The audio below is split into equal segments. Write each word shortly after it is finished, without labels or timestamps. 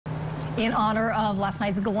In honor of last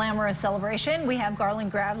night's glamorous celebration, we have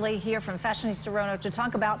Garland Gravely here from Fashionista Roanoke to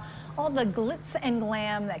talk about all the glitz and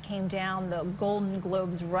glam that came down the Golden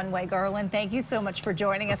Globes runway. Garland, thank you so much for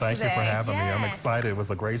joining us today. Thank you for having me. I'm excited. It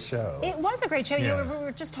was a great show. It was a great show. Yeah. We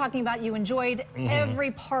were just talking about you enjoyed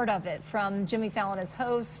every part of it, from Jimmy Fallon as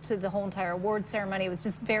host to the whole entire award ceremony. It was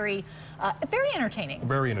just very entertaining.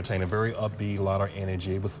 Very entertaining, very upbeat, a lot of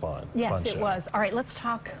energy. It was fun. Yes, fun it show. was. All right, let's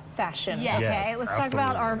talk fashion. Yes. Okay, Yes, let's talk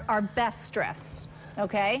about absolutely. our best dress.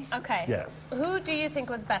 Okay. Okay. Yes. Who do you think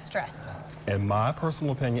was best dressed? In my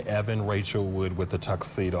personal opinion, Evan Rachel Wood with the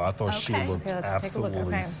tuxedo. I thought she looked Okay, let's take a look.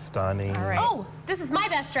 absolutely Okay. stunning. All right. Oh, this is my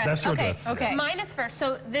best dress. That's your okay. dress. Okay. Mine is first.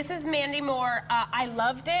 So this is Mandy Moore. I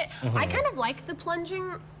loved it. I kind of like the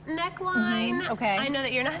plunging neckline. Okay. I know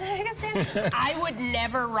that you're not the biggest fan. I would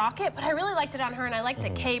never rock it, but I really liked it on her, and I liked the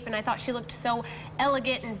cape, and I thought she looked so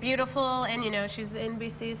elegant and beautiful. And you know, she's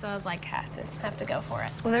NBC, so I was like, have to go for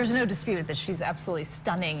it. Well, there's no dispute that she's absolutely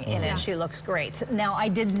stunning in it. She looks great. Now, I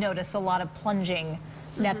did notice a lot of plunging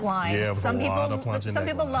necklines. Yeah, it was a lot of plunging some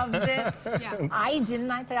people neckline. loved it. Yeah. I didn't.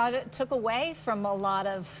 I thought it took away from a lot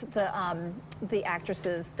of the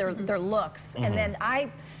actresses, their looks. And then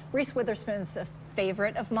Reese Witherspoon's a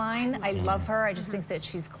favorite of mine. I love her. I just think that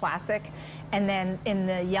she's classic. And then in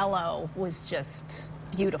the yellow was just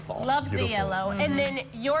beautiful. Loved the Beautiful. yellow. And then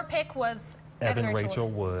your pick was Evan Rachel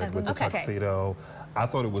Wood with the tuxedo. I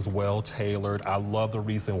thought it was well tailored. I love the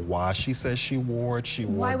reason why she says she wore it. She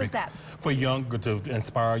wore Why it was that? For to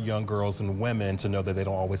inspire young girls and women to know that they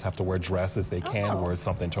don't always have to wear dresses. They can wear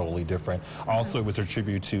something totally different. Also, it was a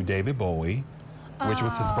tribute to David Bowie, which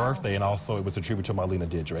was his birthday, and also it was a tribute to Marlene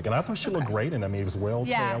Dietrich. And I thought she looked great, and I mean, it was well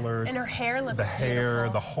tailored. And her hair looks The hair,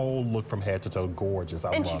 beautiful. the whole look from head to toe, gorgeous.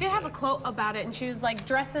 I And she loved did have it. a quote about it, and she was like,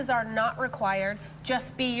 dresses are not required,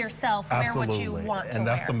 just be yourself, wear what you want to And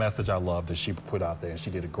that's the wear. message I love that she put out there, and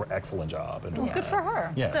she did an excellent job in doing Good that. for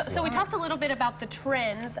her. Yes. So we talked a little bit about the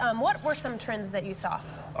trends. What were some trends that you saw?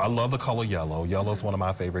 I love the color yellow. Yellow is one of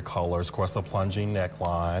my favorite colors. Of course, the plunging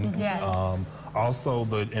neckline. Yes. Also,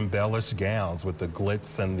 the embellished gowns with the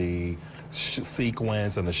glitz and the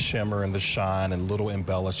sequins and the shimmer and the shine and little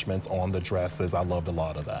embellishments on the dresses. I loved a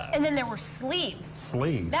lot of that. And then there were sleeves.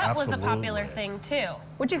 Sleeves, That absolutely. was a popular thing, too.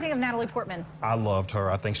 What do you think of Natalie Portman? I loved her.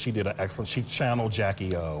 I think she did an excellent, she channeled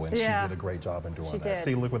Jackie O, and she did a great job in doing She that. did.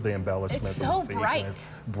 See, look with the embellishments It's and the so sequins.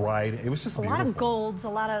 Bright. It was just A beautiful. lot of golds, a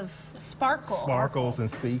lot of... Sparkles and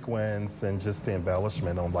sequins and just the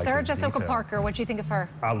embellishment on like Sarah the Jessica detail. Parker, what do you think of her?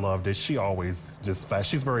 I loved it. She always just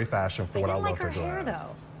she's very fashion forward. I didn't loved like her hair,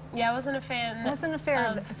 dress. though. Yeah, I wasn't a fan. Wasn't a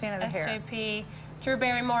fan of the hair. SJP. Drew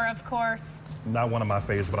Barrymore, of course. Not one of my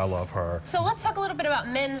favorites, but I love her. So let's talk a little bit about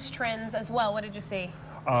men's trends as well. What did you see?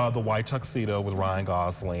 The white tuxedo with Ryan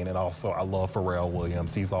Gosling, and also I love Pharrell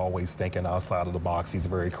Williams. He's always thinking outside of the box. He's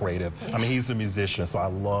very creative. I mean, he's a musician, so I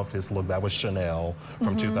loved his look. That was Chanel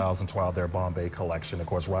from 2012, their Bombay collection. Of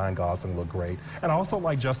course, Ryan Gosling looked great. And I also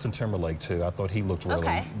like Justin Timberlake, too. I thought he looked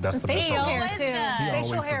really, that's the best. Facial I hair, liked. too. He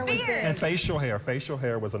Facial always hair was looks- big. And facial hair. Facial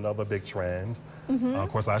hair was another big trend. Of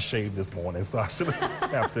course, I shaved this morning, so I should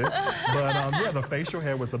have kept it. But yeah, the facial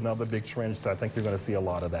hair was another big trend, so I think you're going to see a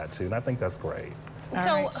lot of that, too. And I think that's great.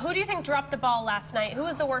 Who do you think dropped the ball last night? Who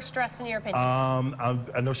was the worst dressed in your opinion?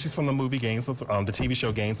 I know she's from the movie the TV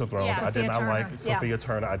show Games of Thrones. Yeah. I did not Sophia like Turner. Sophia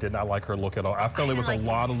Turner. I did not like her look at all. I felt it was a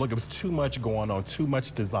lot of look. It was too much going on, too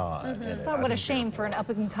much design. in it. I thought what a didn't shame care for an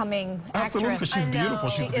up-and-coming Absolutely, because actress. she's beautiful.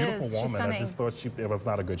 She's a She beautiful is. She's woman. I stunning. just thought it was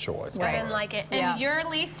not a good choice. I didn't like it. And your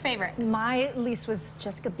least favorite? My least was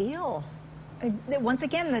Jessica Biel. Once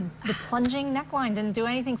again, the plunging neckline didn't do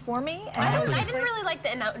anything for me. And I was didn't just like, really like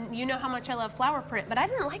the, and you know how much I love flower print, but I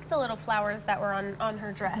didn't like the little flowers that were on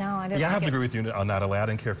her dress. No, I didn't Yeah, I like have to it. agree with you, Natalie. I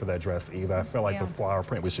didn't care for that dress either. I felt like the Yeah. flower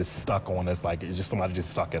print was just stuck on us, like it's just somebody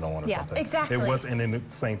just stuck it on or Yeah, something. exactly. It was, and then the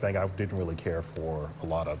same thing. I didn't really care for a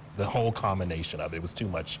lot of the whole combination of it. It was too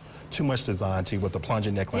much design too with the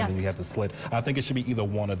plunging neckline. And you have the slit. I think it should be either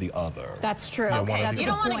one or the other. That's true. Yeah, Okay, one or that's the You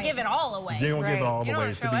don't other. want to give it all away. You don't give it all You the don't way. wanna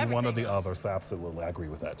It should show be one or everything. the other. So absolutely, I agree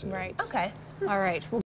with that too. Right. Okay. All right. Well,